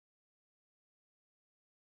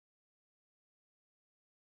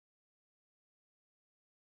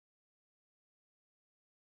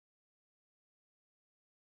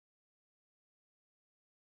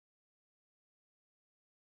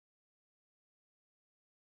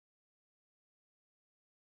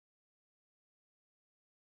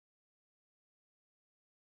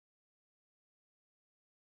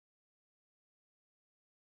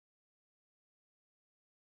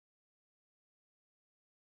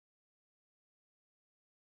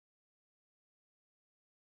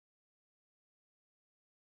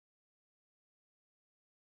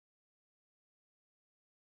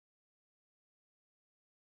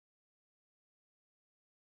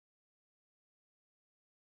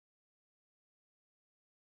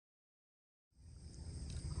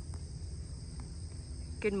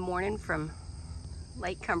Good morning from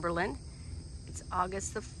Lake Cumberland. It's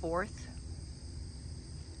August the 4th.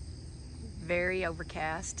 Very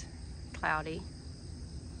overcast, cloudy.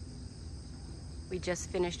 We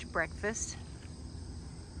just finished breakfast.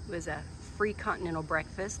 It was a free continental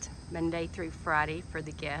breakfast, Monday through Friday for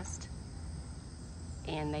the guests.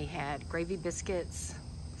 And they had gravy biscuits,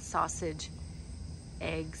 sausage,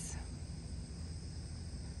 eggs.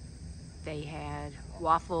 They had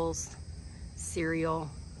waffles, cereal,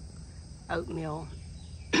 oatmeal,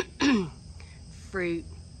 fruit,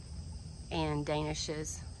 and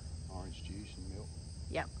danishes. Orange juice and milk.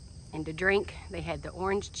 Yep. And to drink, they had the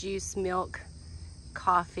orange juice, milk,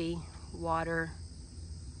 coffee, water,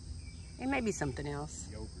 and maybe something else.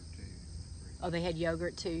 Yogurt too. Oh, they had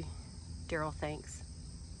yogurt too. Daryl, thanks.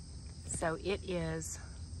 So it is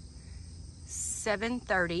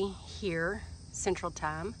 7:30 here, Central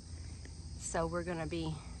Time. So we're gonna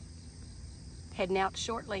be heading out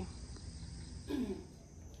shortly.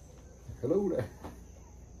 Hello there.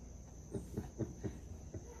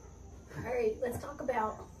 All right, let's talk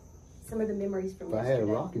about some of the memories from If I yesterday. had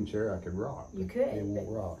a rocking chair, I could rock. You could, It won't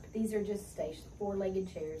but rock. these are just four-legged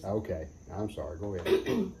chairs. Okay, I'm sorry. Go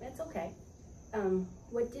ahead. That's okay.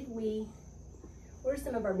 What are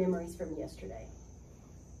some of our memories from yesterday?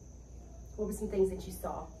 What were some things that you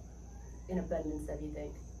saw in abundance of, you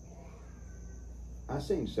think? I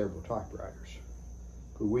seen several typewriters.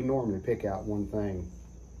 We normally pick out one thing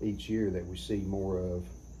each year that we see more of,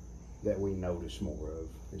 that we notice more of.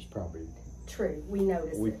 It's probably true. We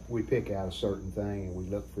noticed it. We pick out a certain thing and we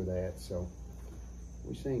look for that. So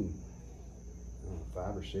we seen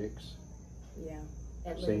 5 or 6. Yeah,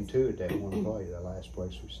 at Seen least. 2 at that one place, the last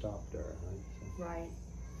place we stopped there, I think. So. Right.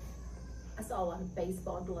 I saw a lot of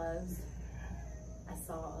baseball gloves. I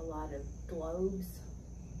saw a lot of globes.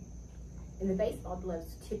 And the baseball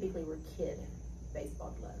gloves typically were kid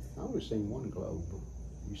baseball gloves. I only seen one globe.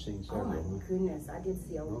 You seen Oh several? my huh? goodness, I did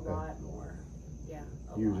see a Okay. lot more. Yeah,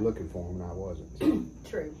 a You was lot. looking for them and I wasn't. So.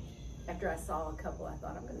 True. After I saw a couple, I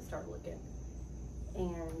thought I'm going to start looking.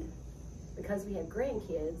 And because we have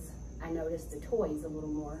grandkids, I noticed the toys a little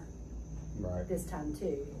more Right. this time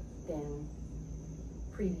too than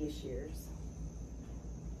previous years.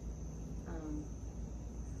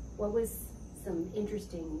 What was some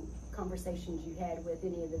interesting conversations you had with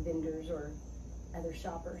any of the vendors or other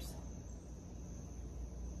shoppers?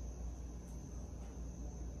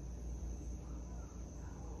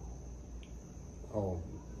 Oh,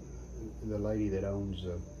 the lady that owns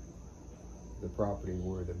the property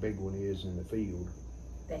where the big one is in the field.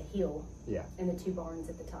 The hill. Yeah. And the 2 barns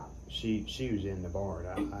at the top. She was in the barn.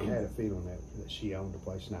 I had a feeling that she owned the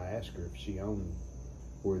place, and I asked her if she owned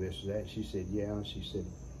where this is at. She said, yeah. And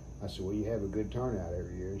I said, well, you have a good turnout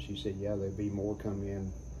every year. And she said, yeah, there'll be more come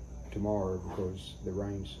in tomorrow because the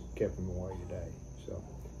rains kept them away today. So,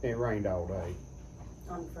 and it rained all day.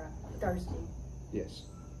 On Thursday. Yes.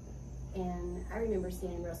 And I remember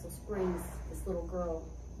seeing in Russell Springs this little girl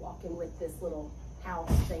walking with this little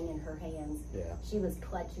house thing in her hands. Yeah. She was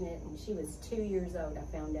clutching it, and she was 2 years old, I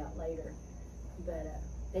found out later. But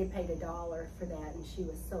they paid $1 for that, and she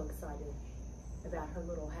was so excited about her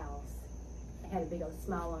little house. I had a big old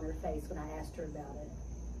smile on her face when I asked her about it.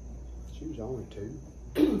 She was only 2.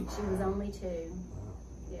 She was only 2. Wow.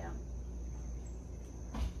 Yeah.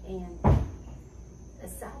 And a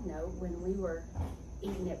side note, when we were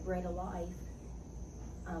eating at Bread of Life,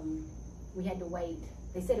 we had to wait.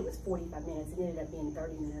 They said it was 45 minutes. It ended up being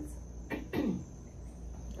 30 minutes.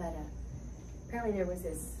 But apparently there was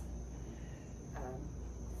this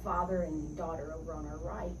father and daughter over on our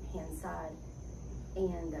right-hand side.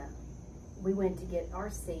 And we went to get our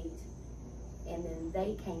seat. And then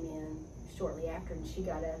they came in shortly after, and she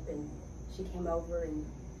got up and she came over and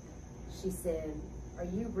she said, "Are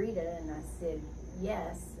you Rita?" And I said,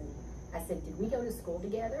 "Yes." And I said, "Did we go to school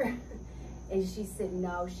together?" And she said,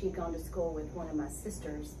 no, she had gone to school with one of my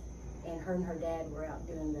sisters, and her dad were out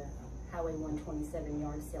doing the Highway 127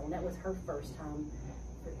 yard sale, and that was her first time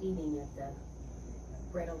for eating at the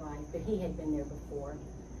Bread of Life, but he had been there before.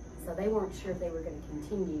 So they weren't sure if they were going to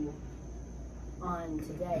continue on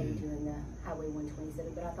today doing the Highway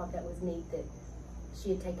 127, but I thought that was neat that she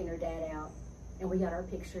had taken her dad out, and we got our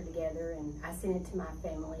picture together, and I sent it to my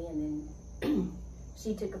family, and then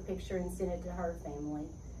she took a picture and sent it to her family,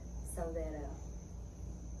 so that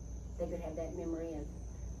they could have that memory of,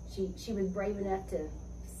 she was brave enough to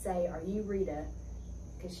say, "Are you Rita?"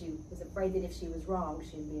 Because she was afraid that if she was wrong,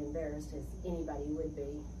 she'd be embarrassed, as anybody would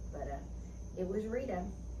be, but it was Rita.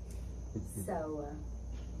 So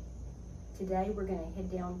today we're gonna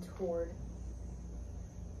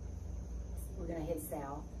head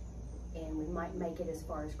south, and we might make it as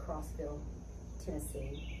far as Crossville,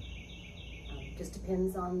 Tennessee. Just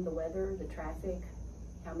depends on the weather, the traffic,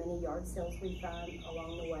 how many yard sales we find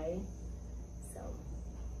along the way. So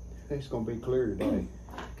It's gonna be clear today.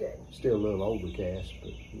 good. Still a little overcast,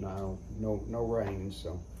 but no rain,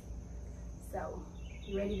 so So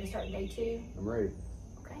you ready to start day 2? I'm ready.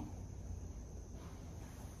 Okay.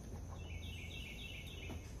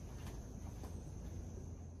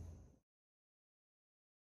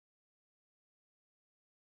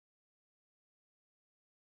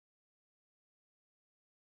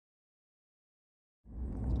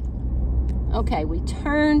 Okay, we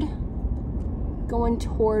turned going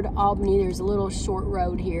toward Albany. There's a little short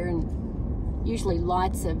road here, and usually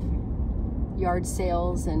lots of yard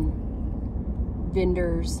sales and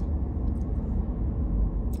vendors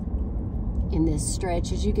in this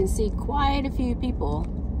stretch. As you can see, quite a few people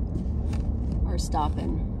are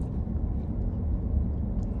stopping.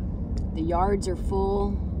 The yards are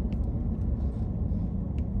full.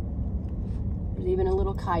 There's even a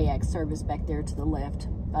little kayak service back there to the left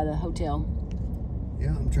by the hotel. Yeah,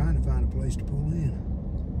 I'm trying to find a place to pull in.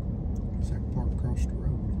 Guess I can park across the road.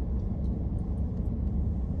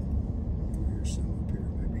 Here's some up here,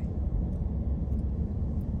 maybe.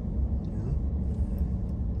 Yeah.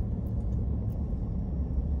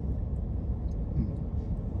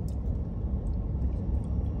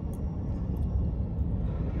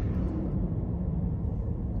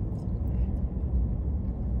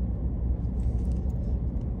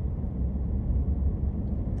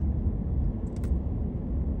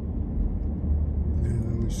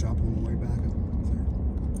 Stop on the way back up there.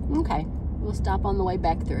 Okay, we'll stop on the way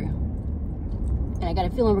back through. And I got a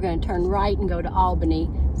feeling we're going to turn right and go to Albany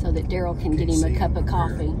so that Daryl can get him a cup of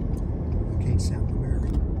coffee. I can't see out the mirror.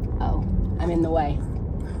 Oh, I'm in the way.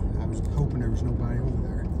 I was hoping there was nobody over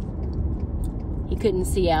there. He couldn't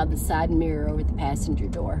see out the side mirror over the passenger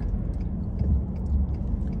door.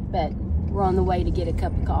 But we're on the way to get a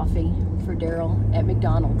cup of coffee for Daryl at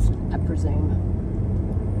McDonald's, I presume.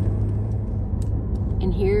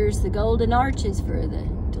 And here's the golden arches for the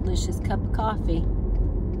delicious cup of coffee.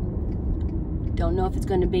 Don't know if it's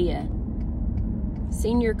going to be a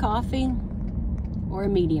senior coffee or a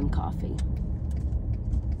medium coffee.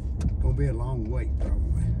 Gonna be a long wait,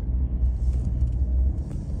 probably.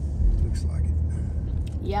 Looks like it.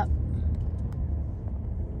 Yep.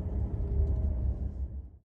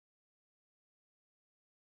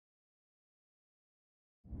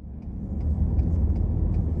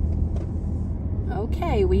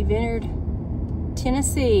 Okay, we've entered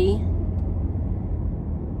Tennessee,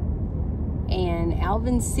 and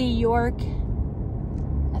Alvin C. York,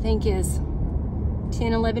 I think, is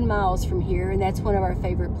 10-11 miles from here, and that's one of our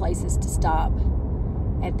favorite places to stop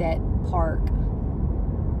at that park.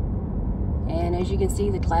 And as you can see,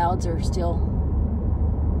 the clouds are still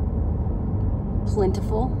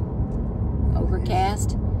plentiful,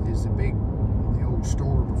 overcast. Is the old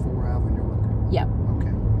store before Alvin York? Yep.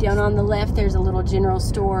 Okay. Down on the left, there's a little general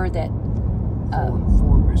store that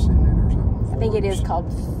Forbes in it or something. I think it is called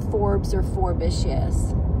Forbes or Forbes,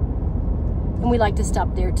 yes. And we like to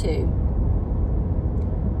stop there too.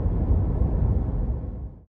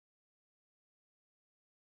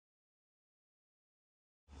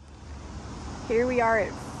 Here we are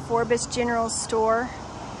at Forbes General Store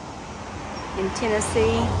in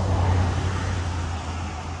Tennessee.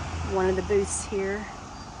 One of the booths here.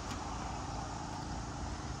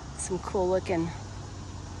 Some cool looking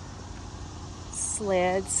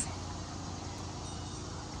sleds.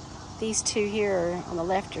 These two here on the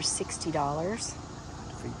left are $60.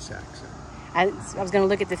 Feed sacks. I was going to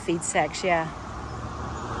look at the feed sacks, yeah.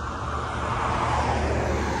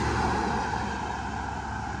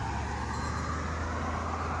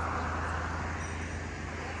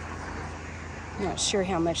 Not sure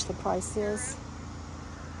how much the price is.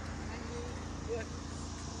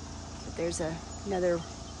 But there's another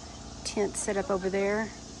tent set up over there.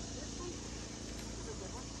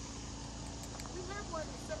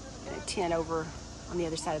 And a tent over on the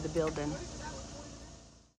other side of the building.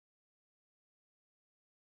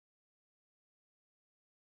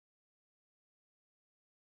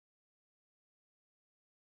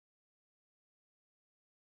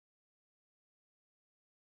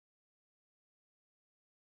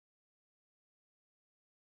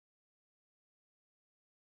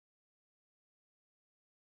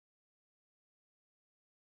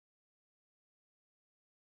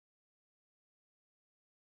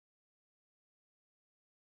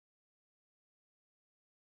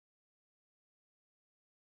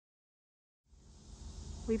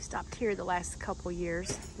 We've stopped here the last couple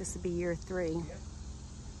years. This will be year 3.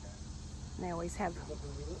 And they always have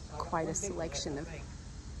quite a selection of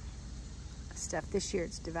stuff. This year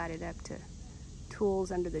it's divided up to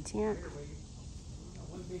tools under the tent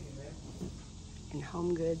and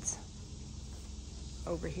home goods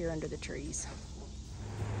over here under the trees.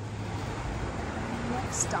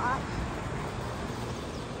 Next stop,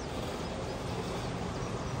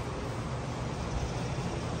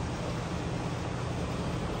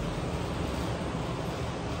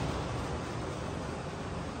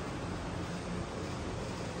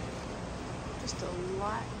 just a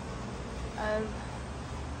lot of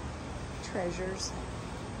treasures.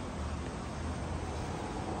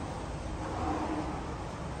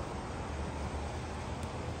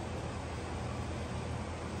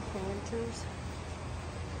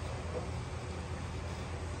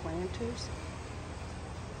 Planters.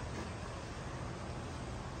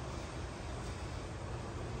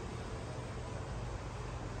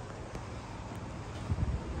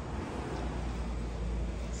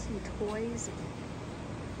 Some toys,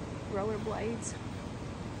 rollerblades.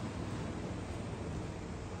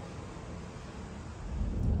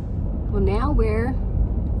 Well, now we're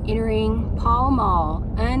entering Pall Mall,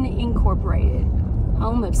 unincorporated,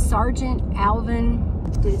 home of Sergeant Alvin,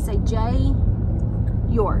 did it say J.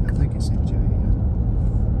 York? I think it said J.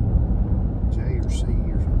 J or C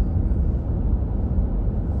or something.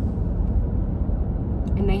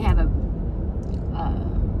 And they have a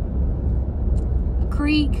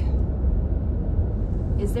creek.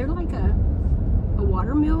 Is there like a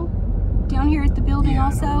water mill down here at the building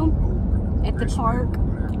also? At the park,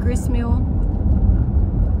 grist mill.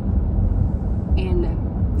 And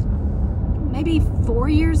maybe 5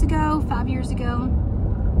 years ago,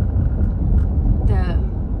 the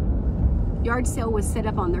yard sale was set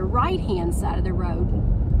up on the right-hand side of the road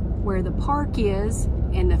where the park is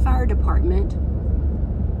and the fire department.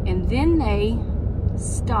 And then they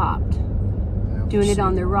stopped doing it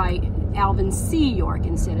on the right, Alvin C. York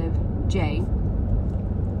instead of J.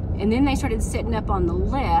 And then they started setting up on the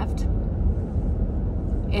left.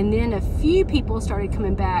 And then a few people started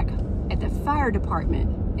coming back at the fire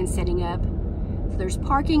department and setting up. So there's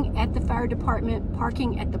parking at the fire department,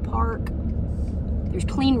 parking at the park. There's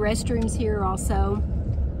clean restrooms here also.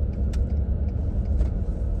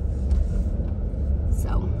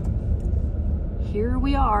 So here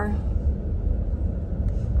we are.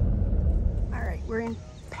 All right, we're in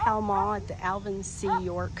Pall Mall at the Alvin C.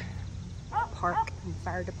 York Park and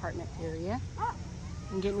Fire Department area.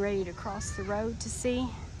 I'm getting ready to cross the road to see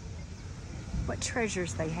what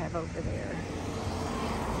treasures they have over there.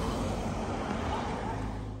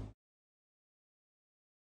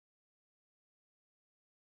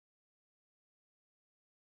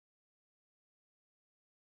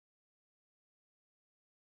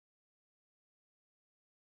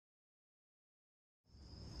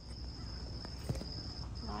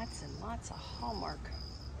 Lots and lots of Hallmark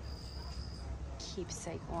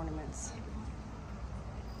keepsake ornaments.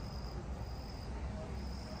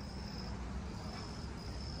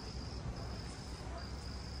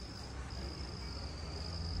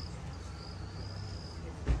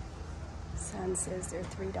 Sign says they're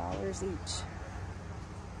 $3 each.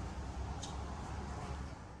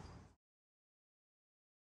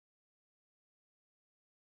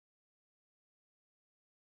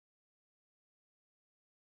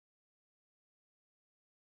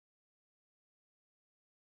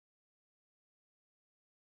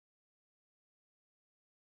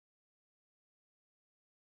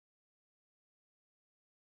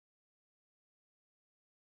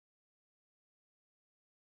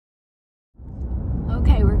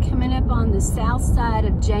 Okay, we're coming up on the south side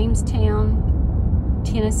of Jamestown,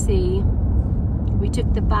 Tennessee. We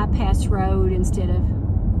took the bypass road instead of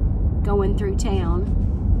going through town.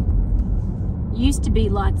 Used to be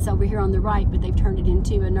lots over here on the right, but they've turned it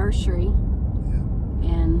into a nursery.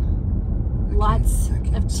 Yeah. And lots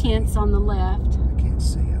of tents on the left. I can't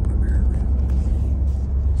see up the mirror.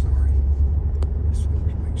 Sorry. Just wanted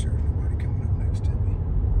to make sure there's nobody coming up next to me.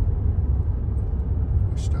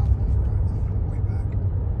 We stop on the right on the way back.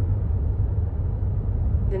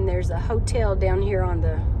 Then there's a hotel down here on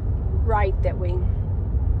the right that we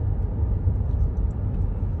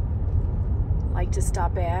like to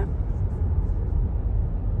stop at.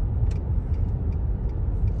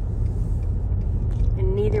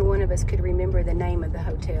 And neither one of us could remember the name of the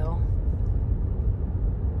hotel.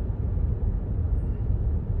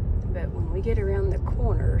 But when we get around the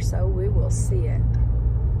corner or so, we will see it.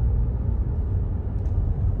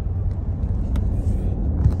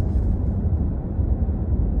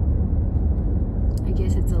 I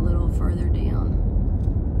guess it's a little further down.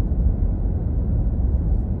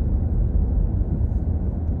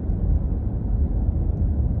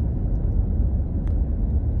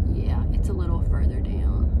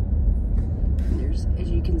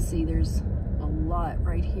 see there's a lot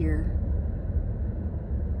right here.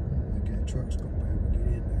 I think that truck's gonna be able to get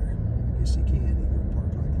in there. I guess he can. He can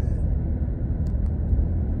park like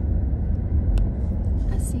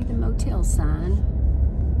that. I see the motel sign.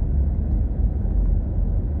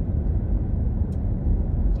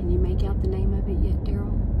 Can you make out the name of it yet,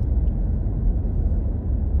 Daryl?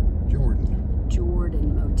 Jordan.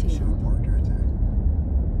 Jordan Motel. Should have parked right there.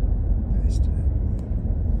 Past it.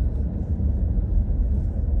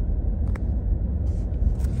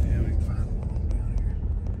 Yeah, we can find one down here.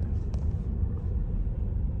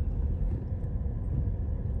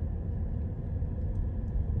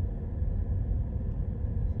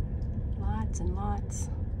 Lots and lots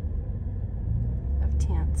of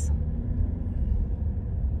tents.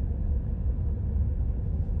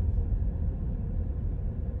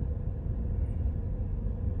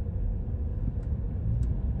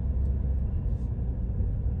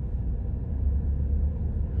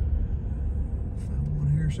 Found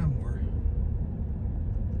one here somewhere.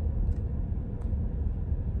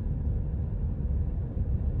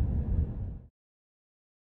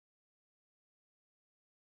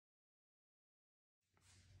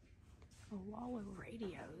 A wall of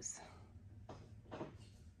radios.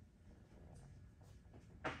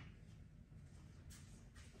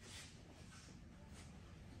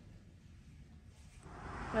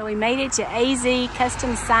 Well, we made it to AZ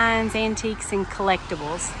Custom Signs, Antiques, and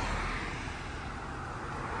Collectibles.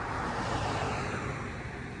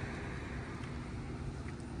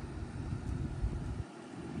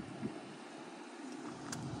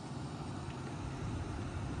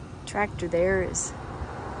 Tractor there is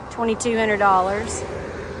 $2,200.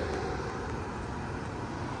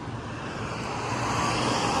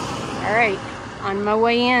 All right, on my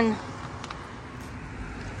way in.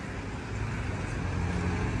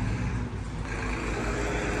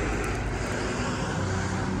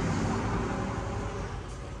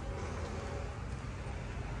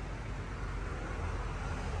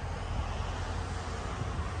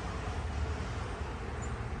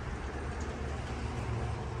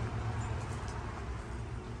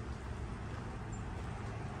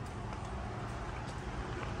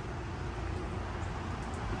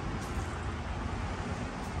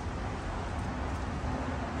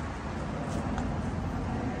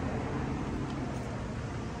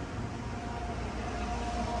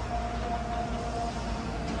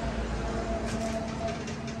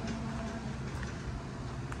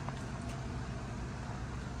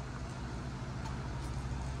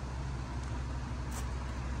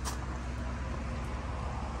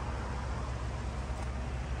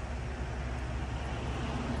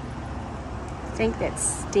 I think that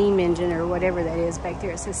steam engine or whatever that is back there,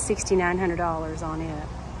 it says $6,900 on it.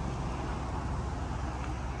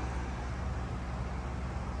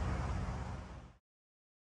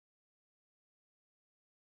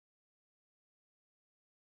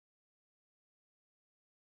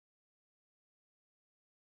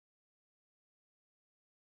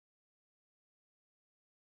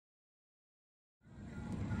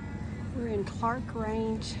 We're in Clark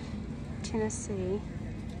Range, Tennessee.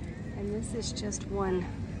 And this is just one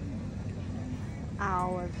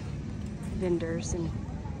aisle of vendors and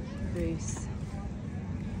booths.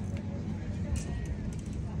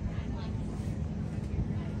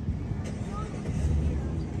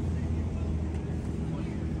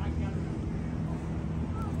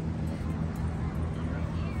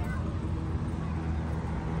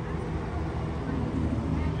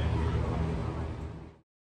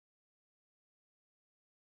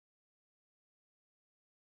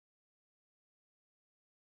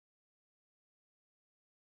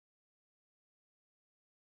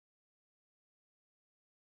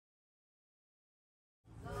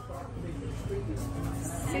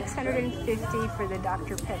 $650 for the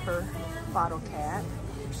Dr. Pepper bottle cap.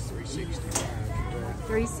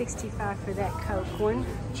 $365 for that Coke one.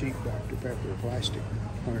 Cheap Dr. Pepper plastic,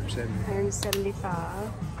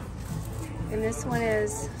 $175. And this one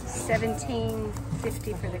is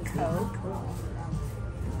 $17.50 for the Coke.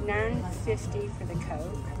 $9.50 for the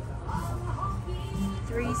Coke.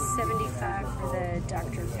 $3.75 for the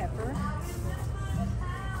Dr. Pepper.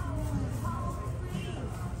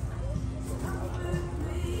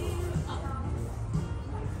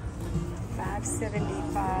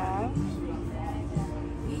 $5.75.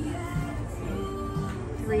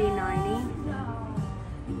 $3.90.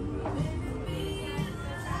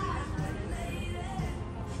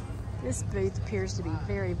 This booth appears to be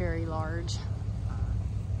very, very large.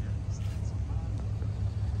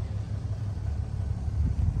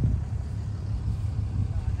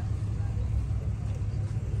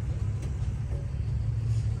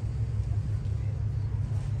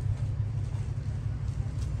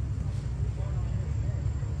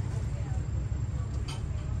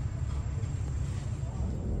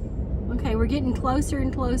 getting closer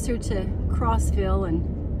and closer to Crossville, and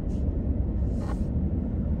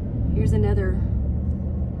here's another.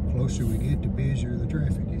 Closer we get, the busier the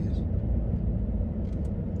traffic is.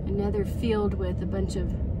 Another field with a bunch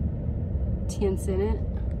of tents in it.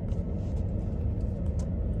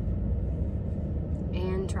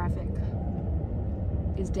 And traffic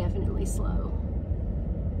is definitely slow.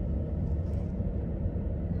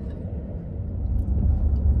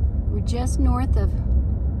 We're just north of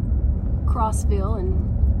Crossville, and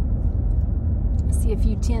I see a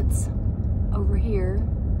few tents over here.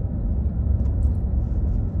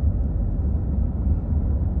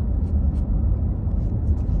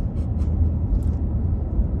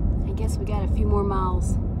 I guess we got a few more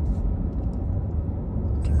miles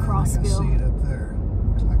to Crossville. I see it up there.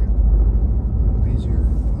 Looks like a busier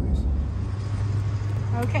place.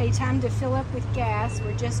 Okay, time to fill up with gas.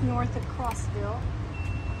 We're just north of Crossville.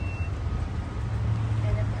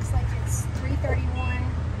 And it looks like it's $3.31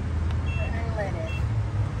 for unleaded.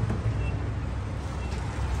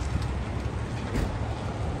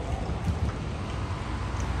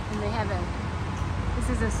 And they have this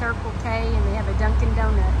is a Circle K, and they have a Dunkin'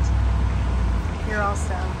 Donut here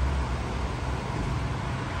also.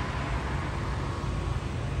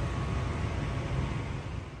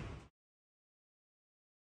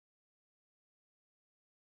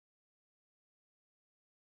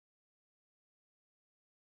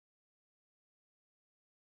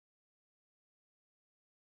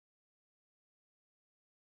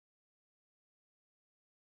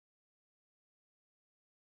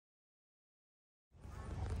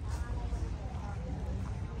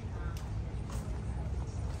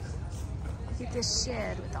 Look at this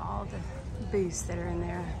shed with all the booths that are in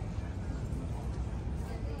there.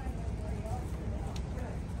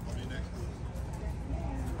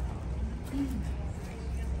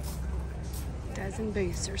 Dozen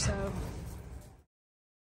booths or so.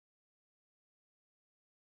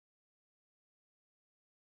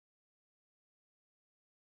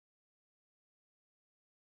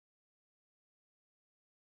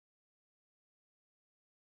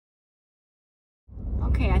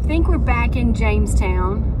 Okay, I think we're back in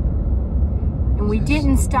Jamestown, and we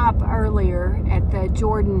didn't stop earlier at the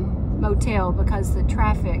Jordan Motel because the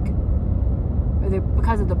traffic,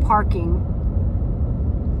 because of the parking.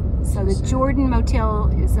 So the Jordan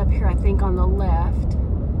Motel is up here, I think, on the left.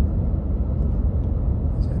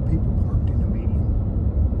 Is that people parked in the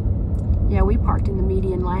median? Yeah, we parked in the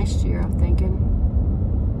median last year, I'm thinking.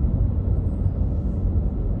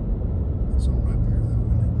 It's all right there, though, isn't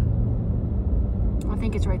it? I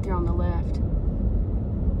think it's right there on the left.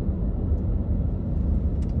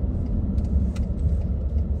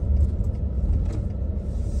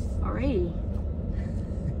 Alrighty.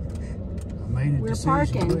 I made it. We're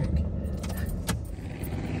parking. Quick.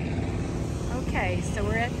 Okay, so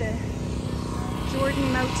we're at the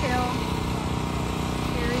Jordan Motel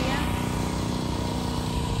area.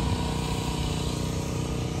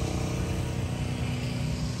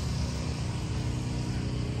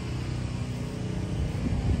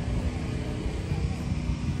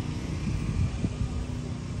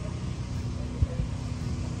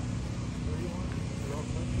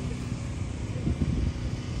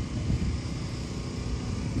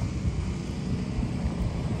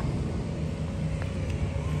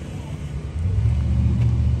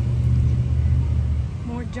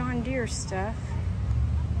 John Deere stuff.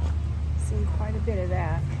 Seen quite a bit of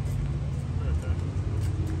that.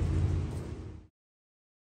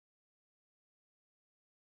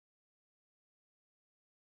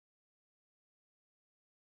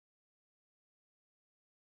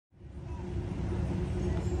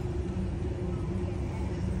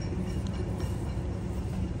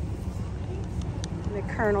 And the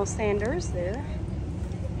Colonel Sanders there.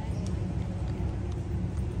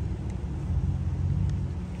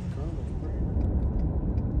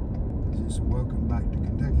 Welcome back to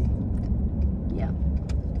Kentucky. Yep.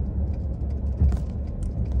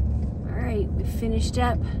 All right, we finished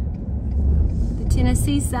up the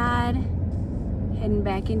Tennessee side, heading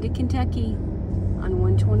back into Kentucky on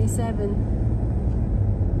 127.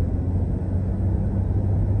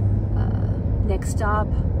 Next stop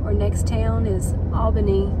or next town is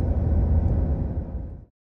Albany.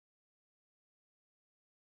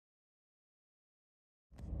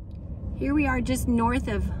 Here we are just north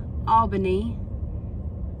of Albany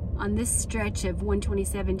on this stretch of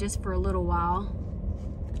 127 just for a little while,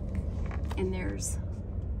 and there's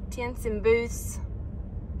tents and booths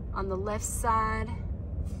on the left side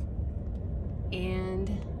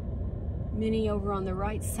and many over on the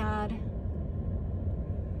right side,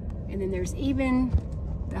 and then there's even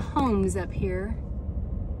the homes up here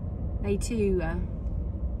They too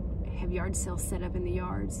have yard sales set up in the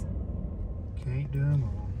yards. Can't do them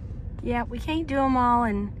all. Yeah, we can't do them all,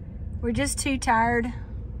 and we're just too tired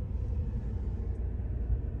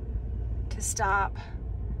to stop.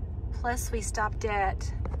 Plus, we stopped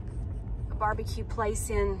at a barbecue place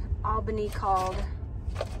in Albany called,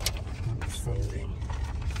 let's see,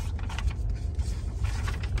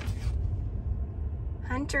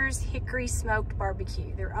 Hunter's Hickory Smoked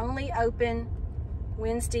Barbecue. They're only open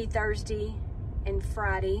Wednesday, Thursday, and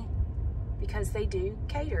Friday because they do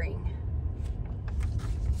catering.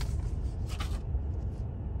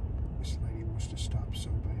 This lady wants to stop so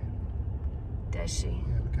bad. Does she?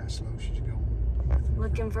 Yeah, look how slow she's going.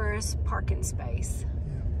 Looking for a parking space.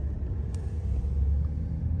 Yeah.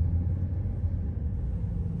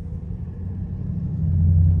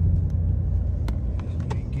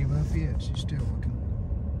 She ain't give up yet. She's still looking.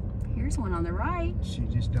 Here's one on the right.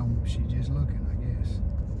 She's just looking, I guess.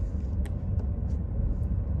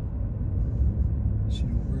 She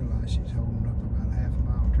don't realize she's holding up about half a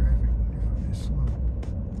mile of traffic driving this slow.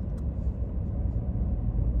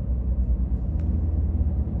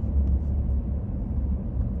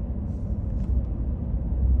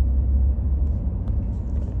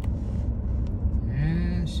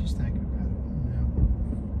 Yeah, she's thinking about it now.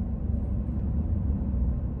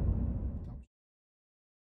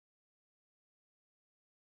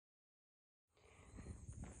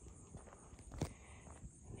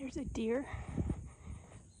 There's a deer,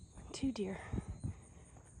 2 deer.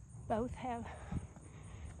 Both have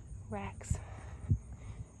racks.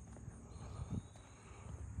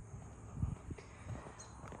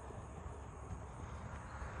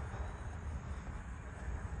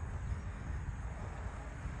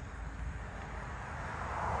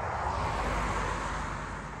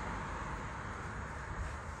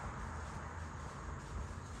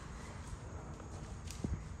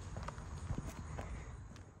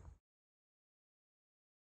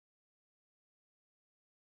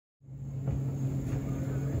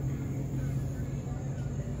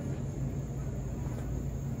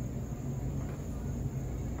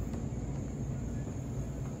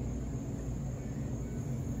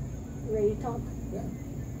 Ready to talk? Yeah.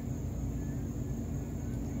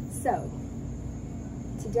 So,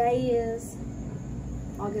 today is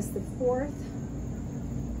August the 4th.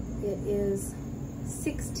 It is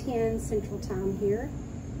 6:10 Central Time here,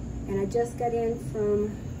 and I just got in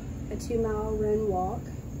from a 2-mile run walk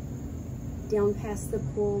down past the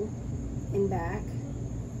pool and back,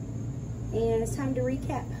 and it's time to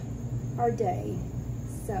recap our day.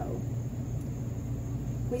 So,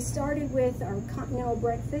 we started with our continental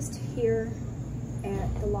breakfast here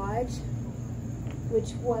at the lodge,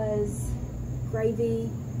 which was gravy,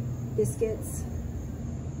 biscuits,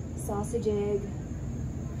 sausage, egg,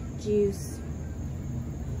 juice.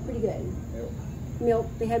 Pretty good. Milk.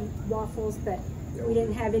 They had waffles, but we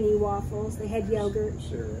didn't have any waffles. They had yogurt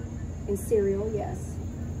and cereal, yes.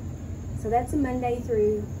 So that's a Monday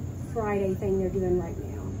through Friday thing they're doing right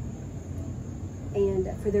now. And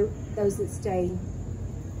for those that stay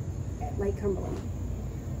at Lake Cumberland.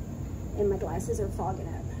 And my glasses are fogging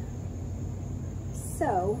up.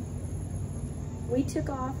 So we took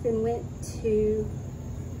off and went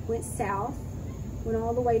south, went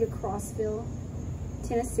all the way to Crossville,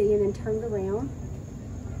 Tennessee, and then turned around.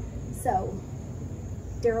 So,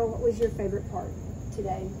 Daryl, what was your favorite part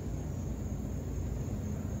today?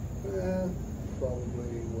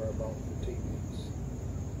 Probably where I bought the TVs.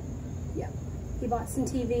 Yeah, he bought some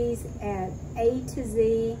TVs at A to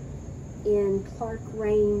Z in Clark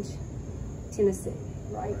Range, Tennessee,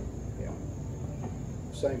 right? Yeah.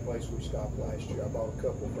 Same place we stopped last year. I bought a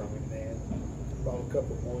couple from him then. Bought a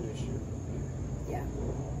couple more this year. Yeah.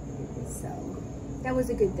 So that was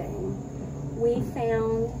a good thing. We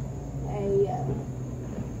found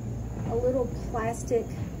a little plastic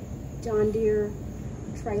John Deere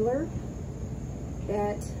trailer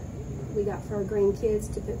that we got for our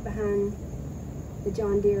grandkids to put behind the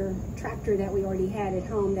John Deere tractor that we already had at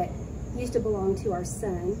home that used to belong to our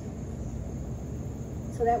son.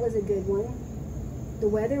 So that was a good one. The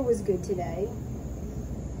weather was good today.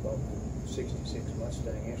 Bought the 66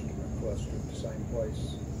 Mustang instrument cluster at the same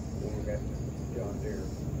place where we got the John Deere.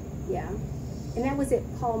 Yeah. And that was at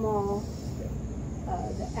Paul Mall,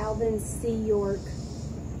 the Alvin C. York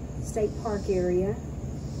State Park area.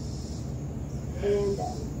 And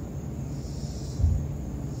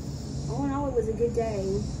all in all, it was a good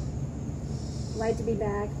day. Glad to be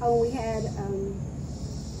back. Oh, we had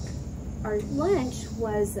our lunch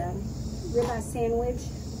was a ribeye sandwich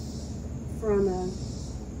from it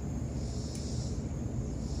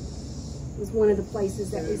was one of the places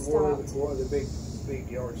that we stopped. One of the big big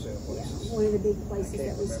yard sale Yeah, places. one of the big I places can't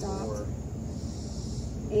that we remember stopped. where.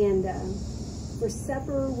 And for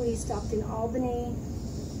supper, we stopped in Albany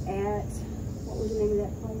at, what was the name of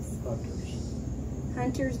that place?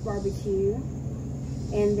 Hunter's Barbecue,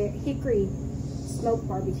 and the Hickory Smoke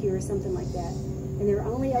Barbecue or something like that. And they're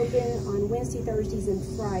only open on Wednesday, Thursdays, and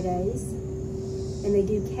Fridays. And they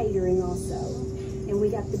do catering also. And we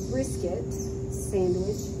got the brisket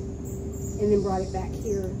sandwich and then brought it back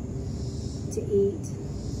here to eat.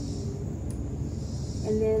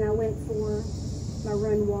 And then I went for my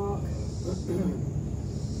run walk.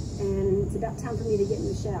 And it's about time for me to get in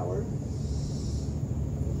the shower.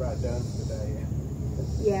 We're about done for the day.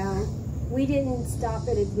 Yeah, we didn't stop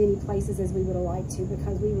at as many places as we would have liked to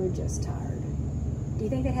because we were just tired. Do you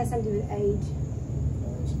think that has something to do with age?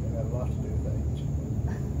 It's got a lot to do with age.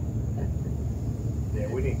 Yeah,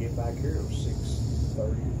 we didn't get back here. It was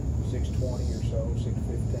 6:30, 6:20 or so,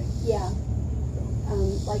 6:15. Yeah,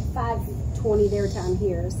 like 5:20 their time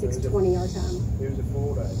here, 6:20 our time. It was a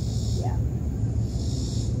full day. Yeah.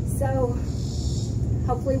 So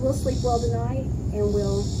hopefully we'll sleep well tonight and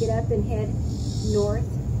we'll get up and head north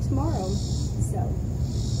tomorrow. So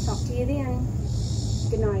talk to you then.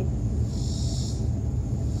 Good night.